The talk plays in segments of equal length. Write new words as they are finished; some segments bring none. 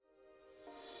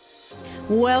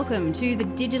Welcome to the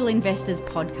Digital Investors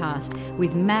Podcast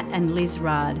with Matt and Liz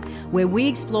Rard, where we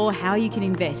explore how you can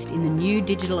invest in the new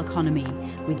digital economy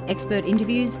with expert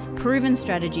interviews, proven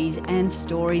strategies, and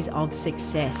stories of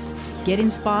success. Get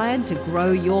inspired to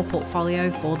grow your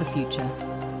portfolio for the future.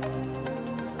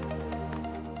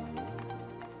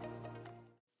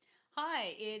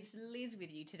 Hi, it's Liz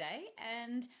with you today,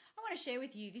 and I want to share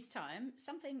with you this time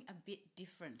something a bit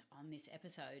different on this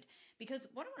episode, because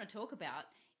what I want to talk about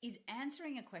is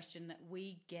answering a question that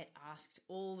we get asked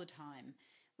all the time,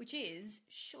 which is,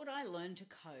 should I learn to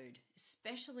code,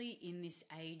 especially in this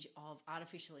age of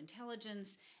artificial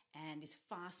intelligence and this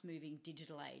fast-moving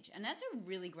digital age? And that's a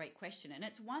really great question, and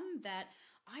it's one that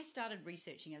I started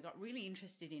researching. I got really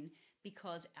interested in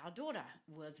because our daughter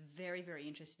was very, very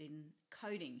interested in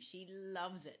coding. She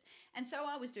loves it. And so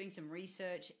I was doing some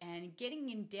research and getting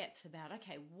in depth about,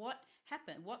 okay, what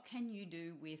happened? What can you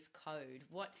do with code?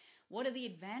 What are the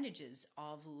advantages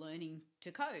of learning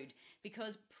to code?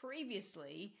 Because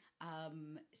previously,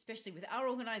 especially with our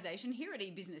organisation here at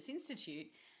eBusiness Institute,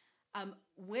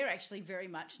 we're actually very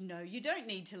much, no, you don't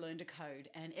need to learn to code.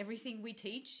 And everything we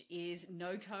teach is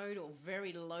no code or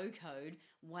very low code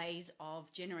ways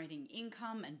of generating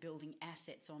income and building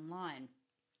assets online.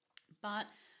 But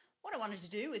what I wanted to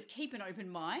do is keep an open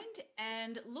mind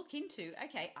and look into,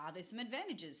 okay, are there some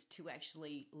advantages to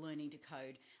actually learning to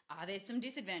code? Are there some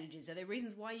disadvantages? Are there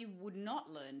reasons why you would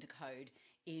not learn to code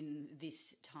in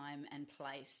this time and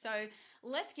place? So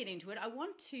let's get into it. I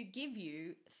want to give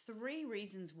you 3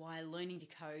 reasons why learning to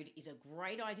code is a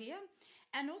great idea,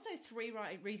 and also 3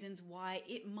 reasons why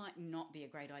it might not be a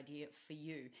great idea for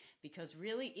you, because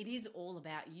really it is all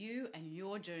about you and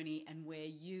your journey and where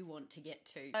you want to get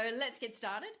to. So let's get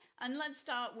started, and let's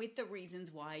start with the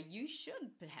reasons why you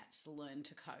should perhaps learn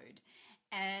to code.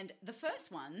 And the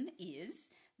first one is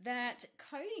that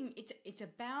coding, it's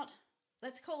about,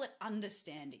 let's call it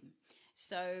understanding.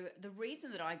 So the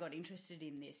reason that I got interested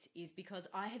in this is because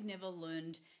I have never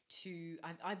learned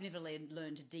I've never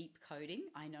learned deep coding.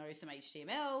 I know some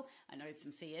HTML, I know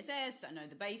some CSS, I know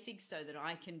the basics so that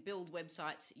I can build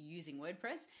websites using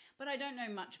WordPress, but I don't know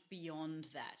much beyond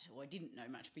that, or I didn't know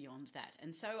much beyond that.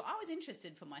 And so I was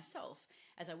interested for myself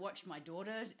as I watched my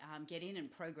daughter get in and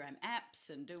program apps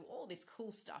and do all this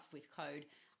cool stuff with code.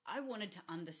 I wanted to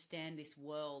understand this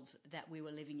world that we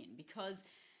were living in, because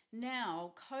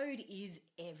now code is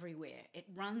everywhere. It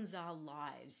runs our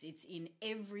lives. It's in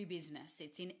every business.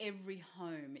 It's in every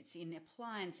home. It's in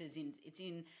appliances. It's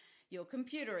in your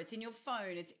computer. It's in your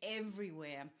phone. It's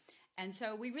everywhere. And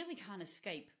so we really can't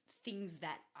escape things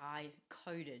that are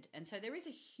coded. And so there is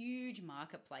a huge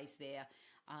marketplace there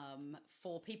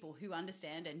for people who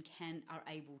understand and are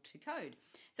able to code.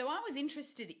 So I was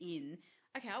interested in,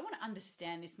 okay, I want to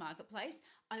understand this marketplace.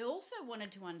 I also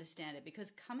wanted to understand it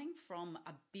because coming from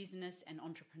a business and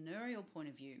entrepreneurial point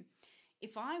of view,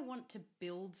 if I want to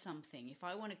build something, if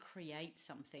I want to create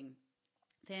something,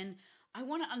 then I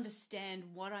want to understand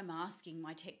what I'm asking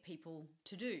my tech people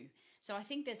to do. So I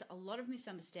think there's a lot of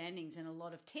misunderstandings and a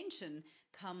lot of tension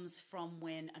comes from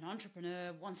when an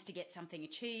entrepreneur wants to get something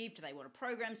achieved. They want to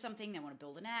program something, they want to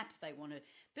build an app, they want to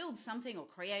build something or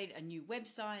create a new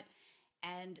website,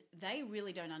 and they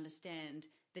really don't understand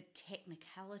the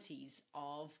technicalities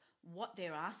of what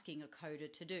they're asking a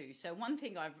coder to do. So one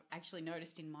thing I've actually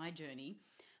noticed in my journey,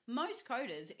 most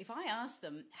coders, if I ask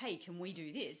them, hey, can we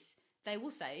do this? They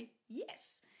will say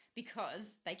yes,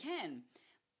 because they can.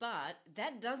 But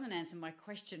that doesn't answer my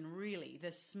question really.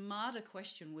 The smarter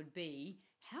question would be,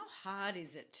 how hard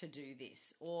is it to do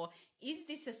this? Or is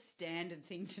this a standard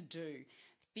thing to do?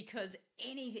 Because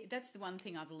that's the one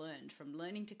thing I've learned from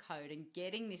learning to code and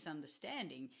getting this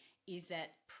understanding is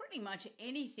that pretty much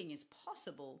anything is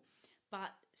possible,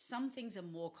 but some things are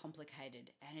more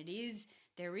complicated, and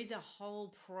there is a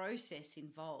whole process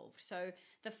involved. So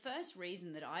the first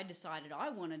reason that I decided I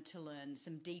wanted to learn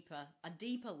a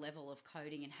deeper level of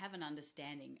coding and have an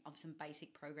understanding of some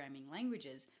basic programming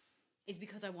languages is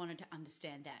because I wanted to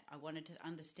understand that. I wanted to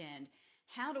understand,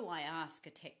 how do I ask a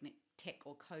tech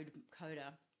or coder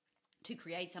to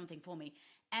create something for me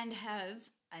and have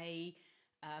a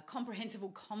comprehensible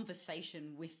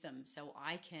conversation with them so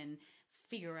I can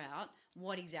figure out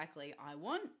what exactly I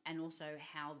want and also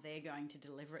how they're going to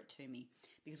deliver it to me.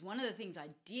 Because one of the things I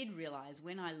did realize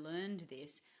when I learned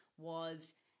this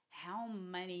was how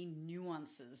many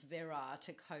nuances there are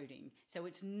to coding. So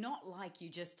it's not like you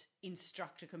just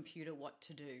instruct a computer what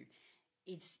to do.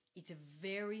 It's a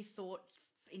very thought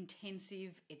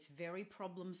intensive, it's very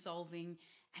problem solving,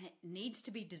 and it needs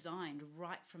to be designed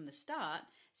right from the start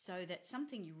so that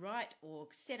something you write or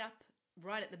set up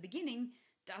right at the beginning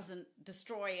doesn't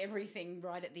destroy everything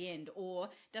right at the end, or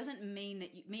doesn't mean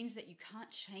that means that you can't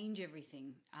change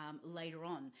everything later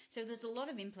on. So there's a lot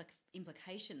of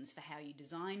implications for how you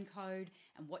design code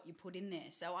and what you put in there.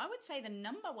 So I would say the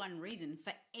number one reason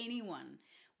for anyone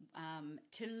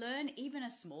to learn even a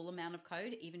small amount of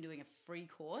code, even doing a free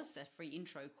course, a free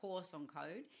intro course on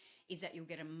code, is that you'll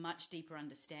get a much deeper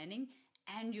understanding,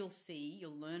 and you'll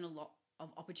learn a lot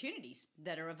of opportunities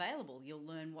that are available. You'll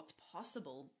learn what's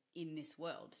possible in this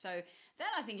world. So that,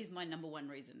 I think, is my number one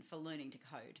reason for learning to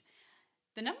code.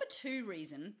 The number two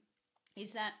reason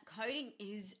is that coding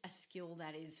is a skill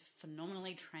that is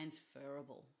phenomenally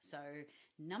transferable. So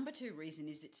number two reason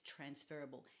is it's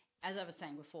transferable. As I was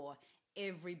saying before,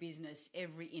 every business,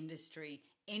 every industry,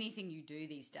 anything you do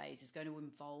these days is going to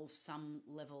involve some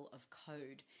level of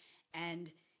code.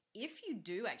 And if you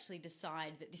do actually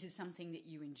decide that this is something that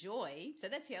you enjoy, so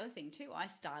that's the other thing too. I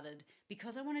started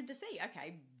because I wanted to see,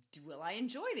 okay, will I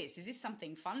enjoy this? Is this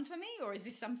something fun for me, or is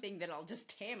this something that I'll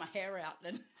just tear my hair out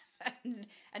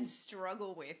and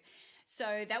struggle with?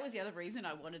 So that was the other reason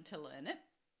I wanted to learn it.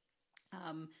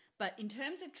 But in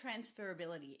terms of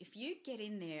transferability, if you get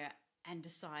in there and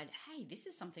decide, hey, this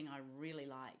is something I really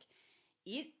like,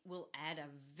 it will add a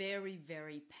very,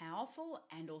 very powerful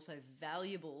and also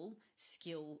valuable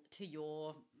skill to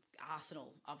your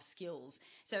arsenal of skills.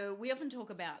 So we often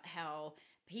talk about how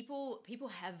people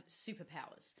have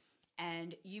superpowers,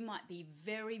 and you might be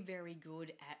very, very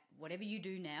good at whatever you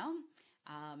do now.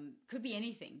 Could be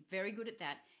anything, very good at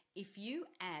that. If you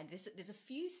add, there's a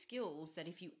few skills that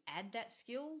if you add that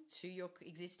skill to your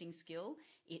existing skill,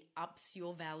 it ups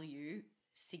your value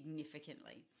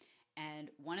significantly. And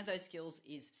one of those skills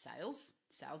is sales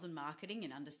and marketing,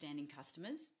 and understanding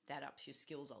customers. That ups your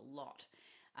skills a lot,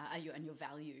 and your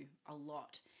value a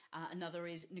lot. Another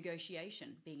is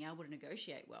negotiation, being able to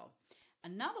negotiate well.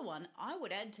 Another one I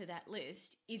would add to that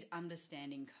list is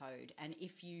understanding code. And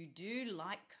if you do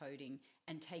like coding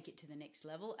and take it to the next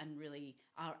level and really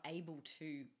are able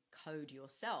to code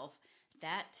yourself,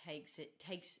 that's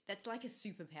like a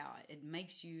superpower. It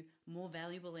makes you more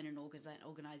valuable in an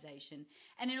organization.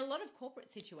 And in a lot of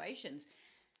corporate situations,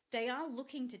 they are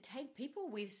looking to take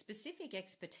people with specific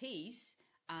expertise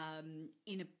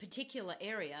in a particular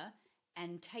area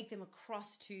and take them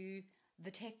across to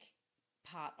the tech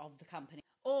part of the company,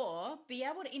 or be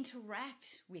able to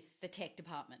interact with the tech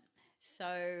department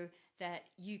so that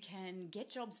you can get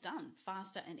jobs done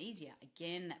faster and easier.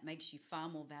 Again, that makes you far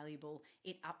more valuable.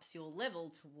 It ups your level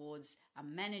towards a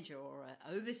manager or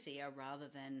an overseer rather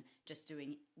than just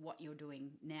doing what you're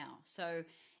doing now. So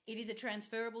it is a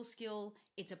transferable skill.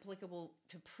 It's applicable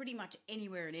to pretty much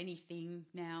anywhere and anything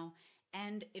now.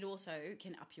 And it also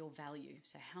can up your value,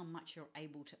 so how much you're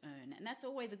able to earn. And that's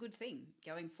always a good thing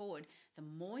going forward. The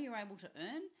more you're able to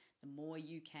earn, the more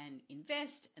you can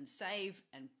invest and save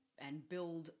and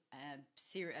build a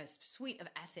suite of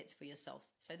assets for yourself.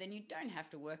 So then you don't have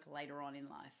to work later on in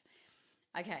life.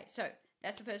 Okay, so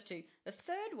that's the first two. The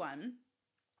third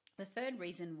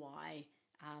reason why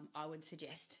I would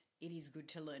suggest it is good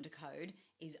to learn to code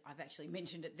is, I've actually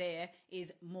mentioned it there,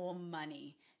 is more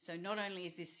money. So not only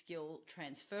is this skill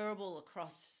transferable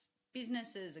across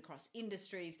businesses, across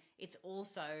industries, it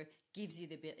also gives you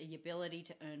the ability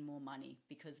to earn more money,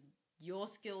 because your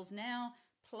skills now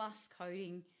plus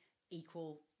coding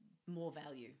equal more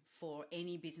value for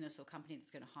any business or company that's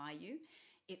going to hire you.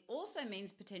 It also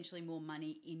means potentially more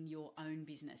money in your own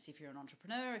business. If you're an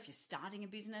entrepreneur, if you're starting a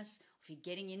business, if you're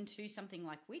getting into something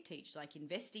like we teach, like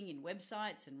investing in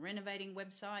websites and renovating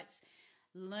websites,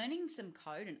 learning some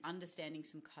code and understanding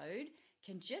some code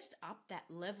can just up that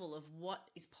level of what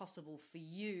is possible for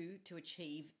you to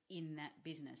achieve in that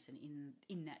business and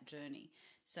in that journey.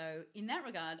 So in that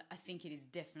regard, I think it is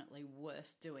definitely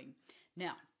worth doing.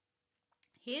 Now,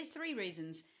 here's 3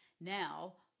 reasons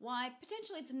now why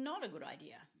potentially it's not a good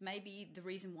idea. Maybe the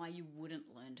reason why you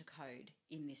wouldn't learn to code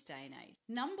in this day and age.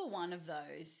 Number 1 of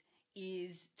those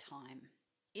is time.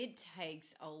 It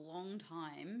takes a long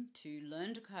time to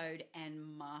learn to code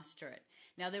and master it.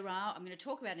 Now I'm going to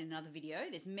talk about in another video,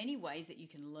 there's many ways that you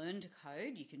can learn to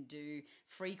code. You can do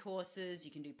free courses,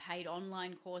 you can do paid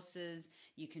online courses,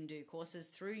 you can do courses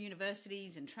through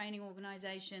universities and training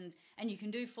organizations, and you can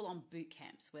do full-on boot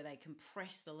camps where they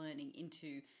compress the learning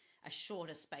into a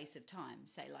shorter space of time,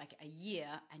 say like a year,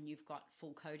 and you've got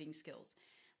full coding skills.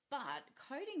 But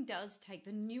coding does take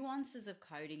the nuances of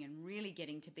coding, and really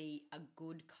getting to be a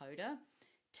good coder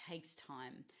takes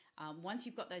time. Once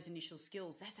you've got those initial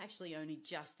skills, that's actually only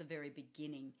just the very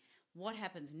beginning. What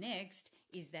happens next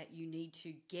is that you need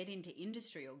to get into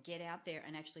industry or get out there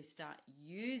and actually start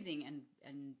using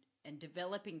and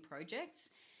developing projects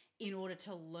in order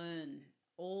to learn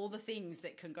all the things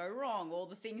that can go wrong, all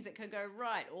the things that can go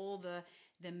right, all the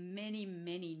many,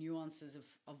 many nuances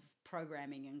of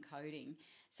programming and coding.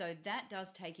 So that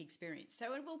does take experience.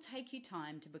 So it will take you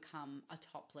time to become a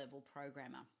top level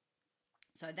programmer.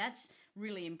 So that's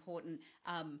really important.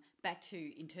 Back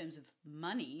to in terms of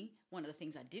money, one of the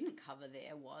things I didn't cover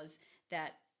there was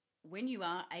that when you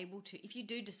are able to, if you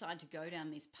do decide to go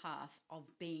down this path of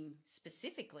being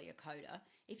specifically a coder,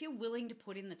 if you're willing to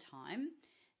put in the time,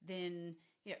 then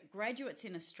graduates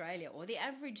in Australia, or the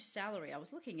average salary, I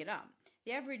was looking it up,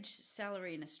 the average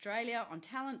salary in Australia on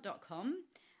talent.com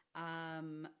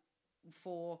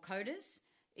for coders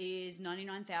is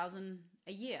 $99,000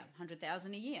 a year, $100,000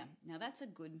 a year. Now that's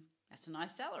a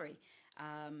nice salary.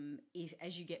 If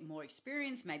as you get more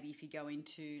experience, maybe if you go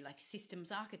into like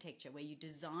systems architecture where you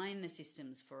design the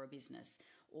systems for a business,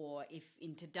 or if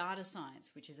into data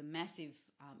science, which is a massive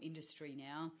industry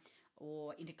now,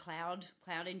 or into cloud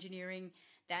engineering,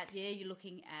 you're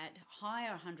looking at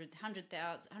higher 100,000,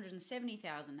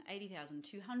 170,000, 80,000,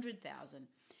 200,000.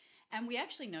 And we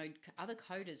actually know other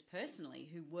coders personally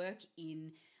who work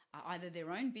in either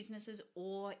their own businesses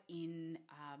or in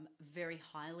very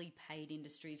highly paid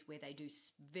industries where they do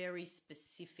very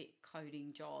specific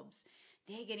coding jobs.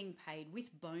 They're getting paid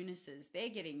with bonuses. They're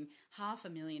getting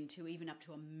 $500,000 to even up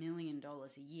to $1 million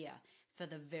a year for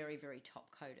the very, very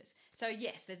top coders. So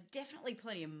yes, there's definitely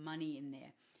plenty of money in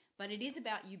there, but it is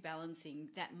about you balancing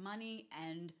that money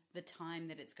and the time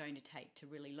that it's going to take to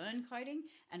really learn coding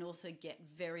and also get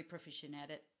very proficient at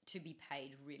it to be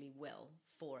paid really well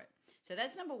for it. So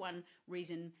that's number one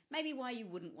reason maybe why you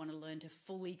wouldn't want to learn to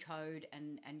fully code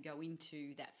and go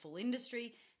into that full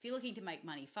industry. If you're looking to make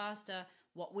money faster,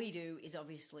 what we do is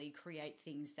obviously create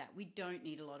things that we don't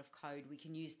need a lot of code. We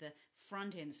can use the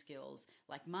front-end skills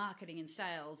like marketing and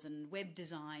sales and web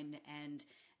design and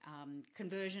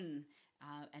conversion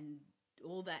and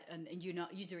all that and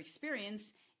user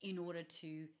experience in order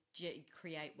to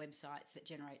create websites that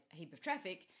generate a heap of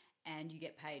traffic, and you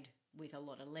get paid with a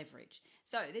lot of leverage.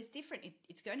 So there's different,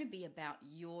 it's going to be about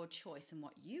your choice and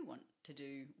what you want to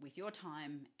do with your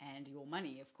time and your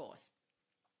money, of course.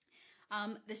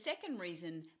 The second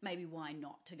reason maybe why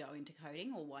not to go into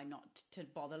coding or why not to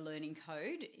bother learning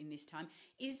code in this time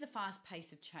is the fast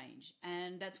pace of change.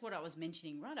 And that's what I was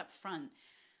mentioning right up front.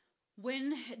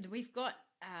 When we've got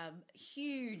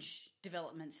huge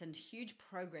developments and huge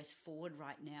progress forward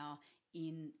right now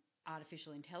in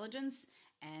artificial intelligence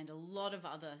and a lot of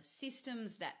other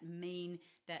systems that mean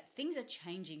that things are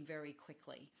changing very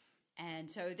quickly.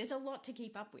 And so there's a lot to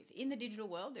keep up with. In the digital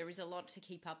world, there is a lot to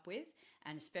keep up with,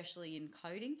 and especially in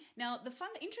coding. Now,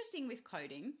 interesting with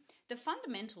coding, the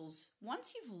fundamentals,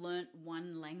 once you've learnt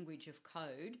one language of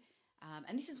code,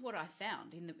 and this is what I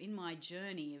found in my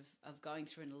journey of going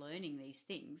through and learning these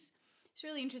things, it's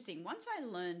really interesting. Once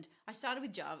I started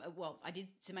with Java. Well, I did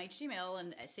some HTML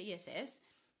and CSS,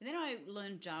 and then I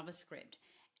learned JavaScript.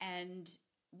 And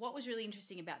what was really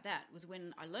interesting about that was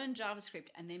when I learned JavaScript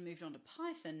and then moved on to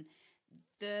Python,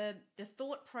 the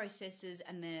thought processes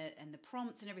and the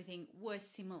prompts and everything were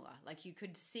similar. Like you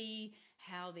could see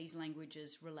how these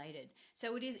languages related.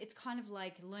 So it's kind of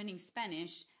like learning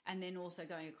Spanish and then also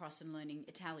going across and learning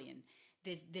Italian.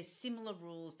 There's similar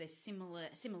rules, there's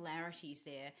similarities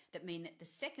there that mean that the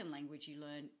second language you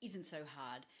learn isn't so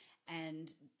hard.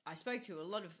 And I spoke to a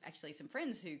lot of actually some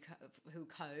friends who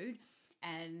code,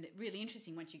 and really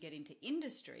interesting, once you get into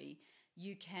industry,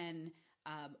 you can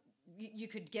you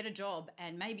could get a job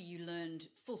and maybe you learned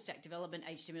full stack development,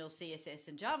 HTML, CSS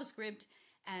and JavaScript,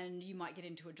 and you might get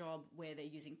into a job where they're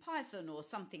using Python or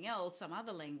something else, some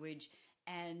other language.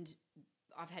 And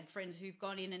I've had friends who've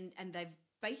gone in and they've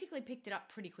basically picked it up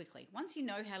pretty quickly. Once you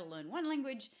know how to learn one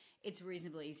language, it's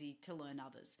reasonably easy to learn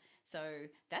others. So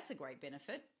that's a great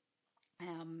benefit.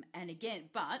 And again,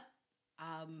 but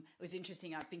it was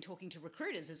interesting. I've been talking to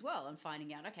recruiters as well and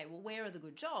finding out, okay, well, where are the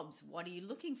good jobs? What are you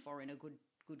looking for in a good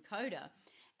coder?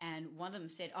 And one of them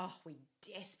said, oh, we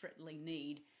desperately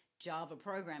need Java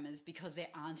programmers because there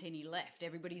aren't any left.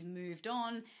 Everybody's moved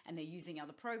on and they're using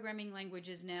other programming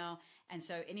languages now. And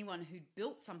so anyone who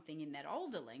built something in that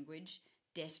older language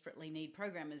desperately need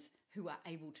programmers who are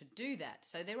able to do that.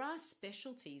 So there are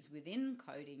specialties within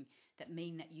coding that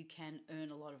mean that you can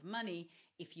earn a lot of money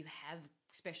if you have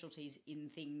specialties in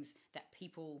things that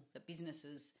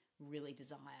businesses really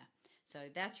desire. So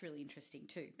that's really interesting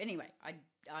too. Anyway,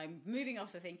 I'm moving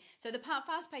off the thing. So the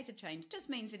fast pace of change just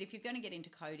means that if you're going to get into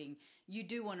coding, you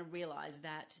do want to realize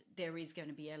that there is going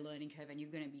to be a learning curve and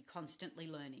you're going to be constantly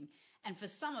learning. And for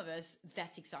some of us,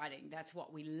 that's exciting. That's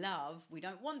what we love. We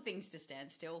don't want things to stand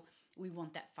still. We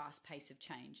want that fast pace of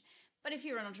change. But if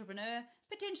you're an entrepreneur,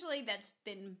 potentially that's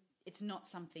then it's not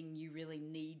something you really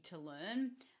need to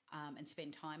learn and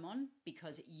spend time on,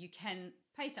 because you can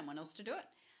pay someone else to do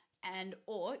it,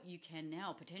 or you can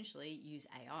now potentially use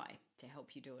AI to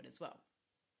help you do it as well.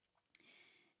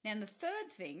 Now, the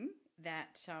third thing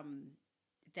that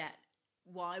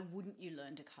why wouldn't you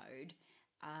learn to code?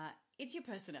 It's your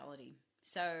personality.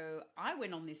 So I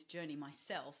went on this journey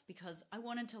myself because I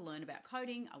wanted to learn about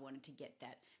coding. I wanted to get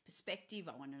that perspective.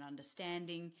 I wanted an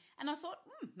understanding. And I thought,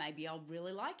 maybe I'll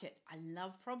really like it. I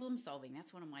love problem solving.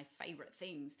 That's one of my favorite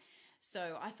things.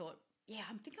 So I thought, yeah,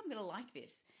 I think I'm going to like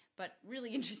this. But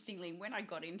really interestingly, when I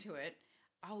got into it,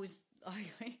 I'm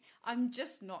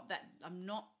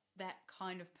not that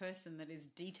kind of person that is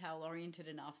detail oriented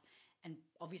enough and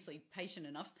obviously patient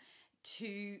enough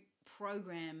to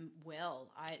program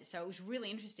well. So it was really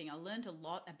interesting. I learned a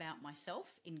lot about myself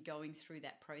in going through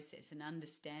that process and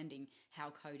understanding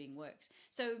how coding works.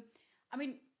 So, I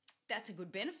mean, that's a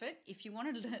good benefit. If you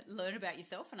wanted to learn about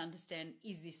yourself and understand,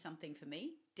 is this something for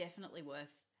me? Definitely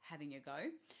worth having a go.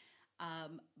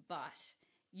 But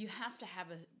you have to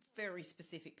have a very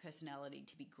specific personality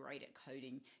to be great at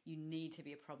coding. You need to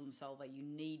be a problem solver. You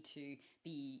need to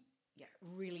be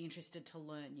really interested to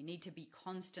learn. You need to be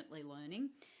constantly learning.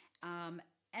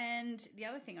 And the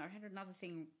other thing, I had another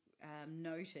thing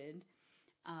noted,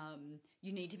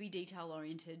 you need to be detail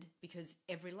oriented because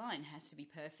every line has to be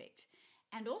perfect.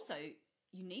 And also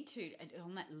you need to,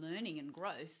 on that learning and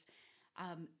growth,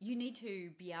 you need to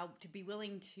be able to be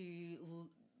willing to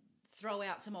throw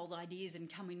out some old ideas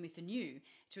and come in with the new.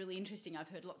 It's really interesting. I've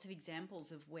heard lots of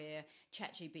examples of where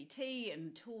ChatGPT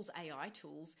and AI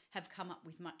tools have come up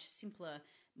with much simpler,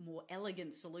 more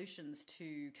elegant solutions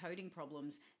to coding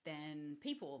problems than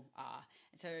people are.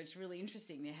 And so it's really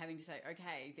interesting. They're having to say,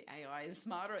 okay, the AI is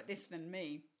smarter at this than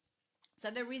me. So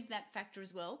there is that factor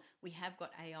as well. We have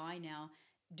got AI now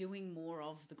doing more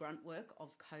of the grunt work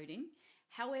of coding.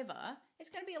 However, it's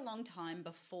going to be a long time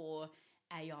before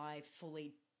AI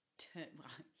fully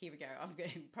here we go. I'm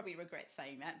going to probably regret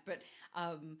saying that, but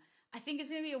I think it's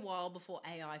going to be a while before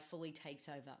AI fully takes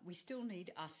over. We still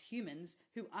need us humans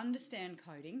who understand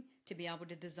coding to be able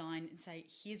to design and say,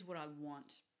 here's what I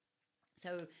want.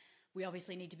 So we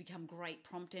obviously need to become great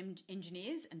prompt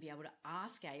engineers and be able to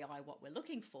ask AI what we're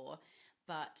looking for,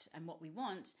 and what we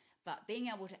want, but being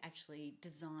able to actually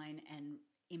design and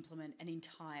implement an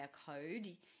entire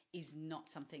code is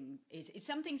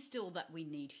something still that we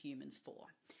need humans for.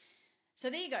 So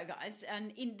there you go, guys.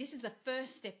 And this is the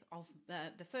first step of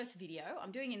the first video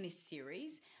I'm doing in this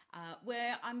series,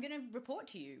 where I'm going to report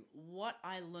to you what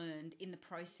I learned in the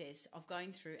process of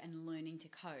going through and learning to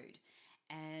code.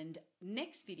 And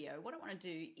next video, what I want to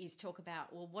do is talk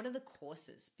about, well, what are the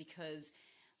courses? Because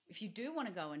if you do want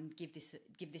to go and give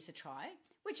this a try,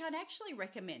 which I'd actually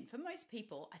recommend for most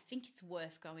people, I think it's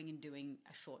worth going and doing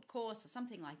a short course or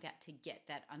something like that to get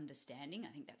that understanding.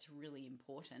 I think that's really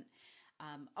important.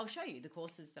 I'll show you the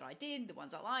courses that I did, the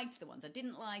ones I liked, the ones I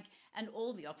didn't like, and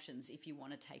all the options if you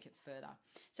want to take it further.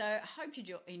 So I hope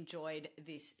you enjoyed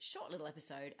this short little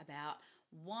episode about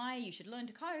why you should learn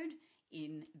to code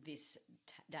in this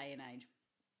day and age.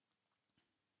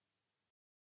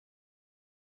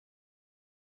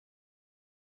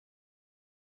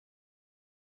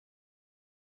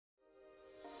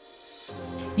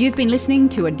 You've been listening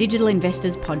to a Digital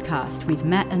Investors podcast with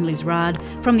Matt and Liz Raad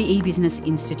from the eBusiness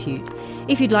Institute.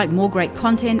 If you'd like more great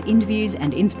content, interviews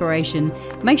and inspiration,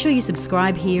 make sure you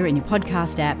subscribe here in your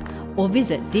podcast app or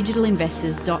visit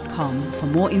digitalinvestors.com for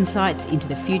more insights into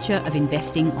the future of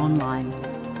investing online.